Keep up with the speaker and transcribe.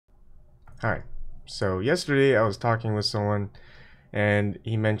Hi. So yesterday I was talking with someone and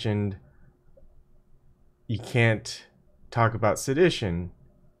he mentioned you can't talk about sedition.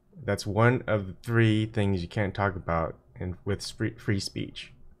 That's one of the three things you can't talk about with free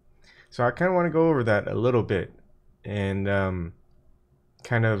speech. So I kind of want to go over that a little bit and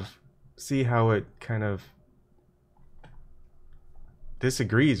kind of see how it kind of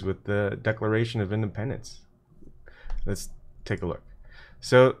disagrees with the Declaration of Independence. Let's take a look.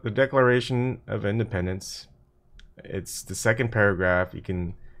 So the Declaration of Independence, it's the second paragraph. You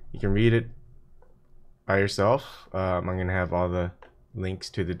can read it by yourself. I'm going to have all the links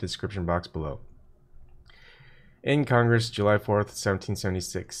to the description box below. In Congress, July 4th,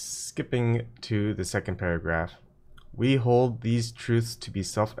 1776, skipping to the second paragraph, we hold these truths to be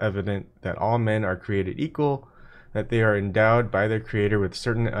self-evident that all men are created equal, that they are endowed by their Creator with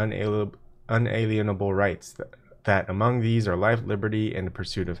certain unalienable rights, that among these are life, liberty, and the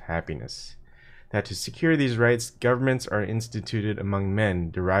pursuit of happiness. That to secure these rights, governments are instituted among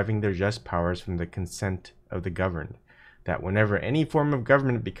men, deriving their just powers from the consent of the governed. That whenever any form of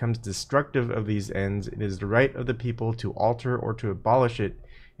government becomes destructive of these ends, it is the right of the people to alter or to abolish it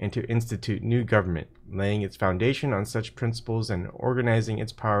and to institute new government, laying its foundation on such principles and organizing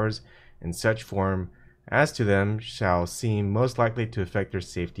its powers in such form as to them shall seem most likely to affect their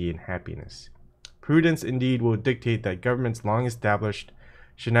safety and happiness. Prudence indeed will dictate that governments long established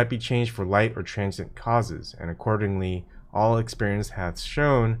should not be changed for light or transient causes, and accordingly all experience hath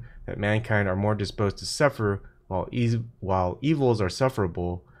shown that mankind are more disposed to suffer while evils are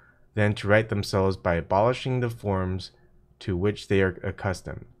sufferable than to right themselves by abolishing the forms to which they are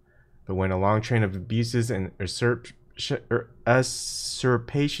accustomed. But when a long train of abuses and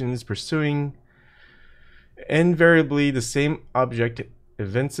usurpations pursuing invariably the same object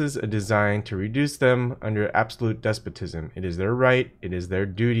evinces a design to reduce them under absolute despotism, it is their right, it is their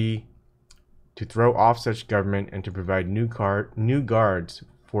duty to throw off such government and to provide new guards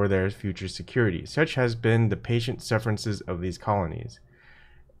for their future security. Such has been the patient sufferances of these colonies,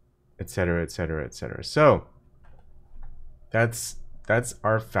 etc., etc., etc. So that's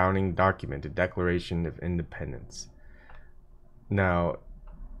our founding document, the Declaration of Independence. Now,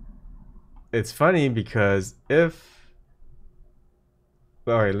 it's funny because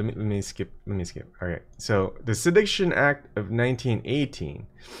all right, let me skip. All right, so the Sedition Act of 1918,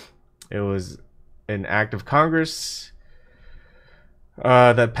 it was an act of Congress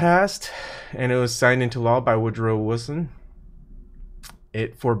that passed, and it was signed into law by Woodrow Wilson.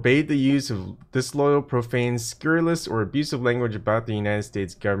 It forbade the use of disloyal, profane, scurrilous, or abusive language about the United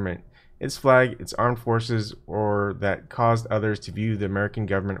States government, its flag, its armed forces, or that caused others to view the American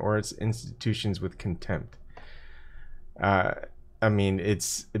government or its institutions with contempt.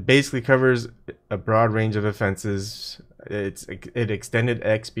 It basically covers a broad range of offenses. It extended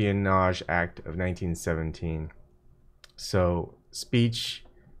Espionage Act of 1917. So speech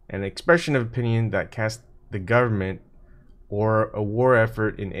and expression of opinion that cast the government or a war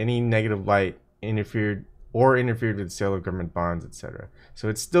effort in any negative light interfered with the sale of government bonds, etc. So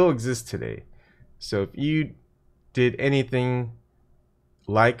it still exists today. So if you did anything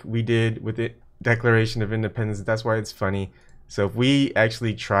like we did with the Declaration of Independence, that's why it's funny. So if we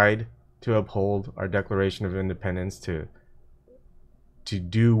actually tried to uphold our Declaration of Independence to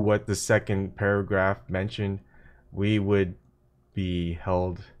do what the second paragraph mentioned, we would be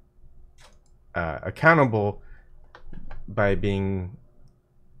held accountable by being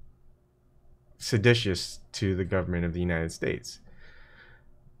seditious to the government of the United States.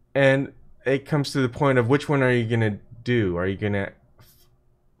 And it comes to the point of which one are you going to do? Are you going to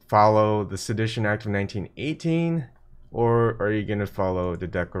follow the Sedition Act of 1918, or are you going to follow the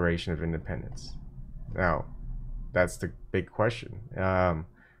Declaration of Independence? Now, that's the big question.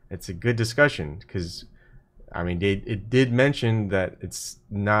 It's a good discussion because, it did mention that it's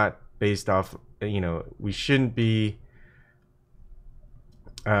not based off, we shouldn't be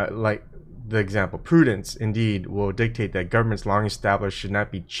like the example, prudence indeed will dictate that governments long established should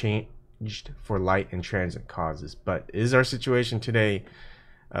not be changed for light and transient causes. But is our situation today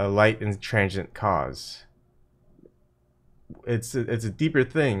a light and transient cause? It's a deeper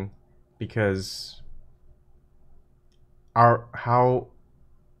thing because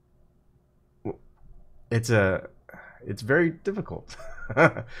it's very difficult.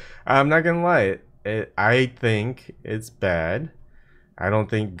 I'm not gonna lie. I think it's bad. I don't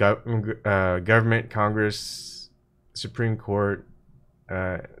think government, Congress, Supreme Court,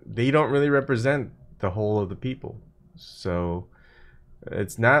 they don't really represent the whole of the people. So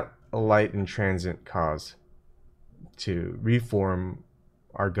it's not a light and transient cause to reform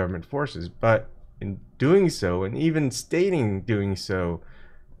our government forces. But in doing so, and even stating doing so,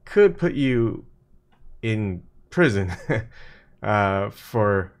 could put you in prison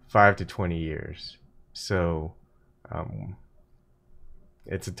for 5 to 20 years. So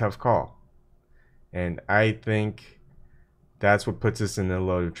it's a tough call. And I think that's what puts us in a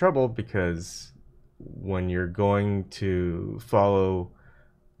load of trouble, because when you're going to follow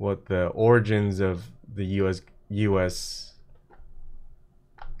what the origins of the U.S.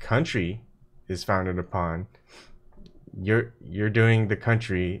 country is founded upon, you're doing the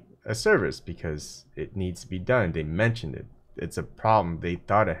country a service because it needs to be done. They mentioned it. It's a problem. They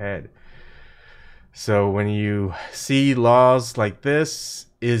thought ahead. So when you see laws like this,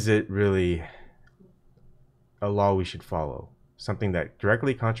 is it really a law we should follow? Something that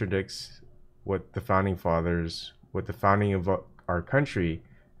directly contradicts what the founding fathers, what the founding of our country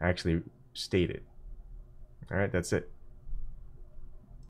actually stated. All right, that's it.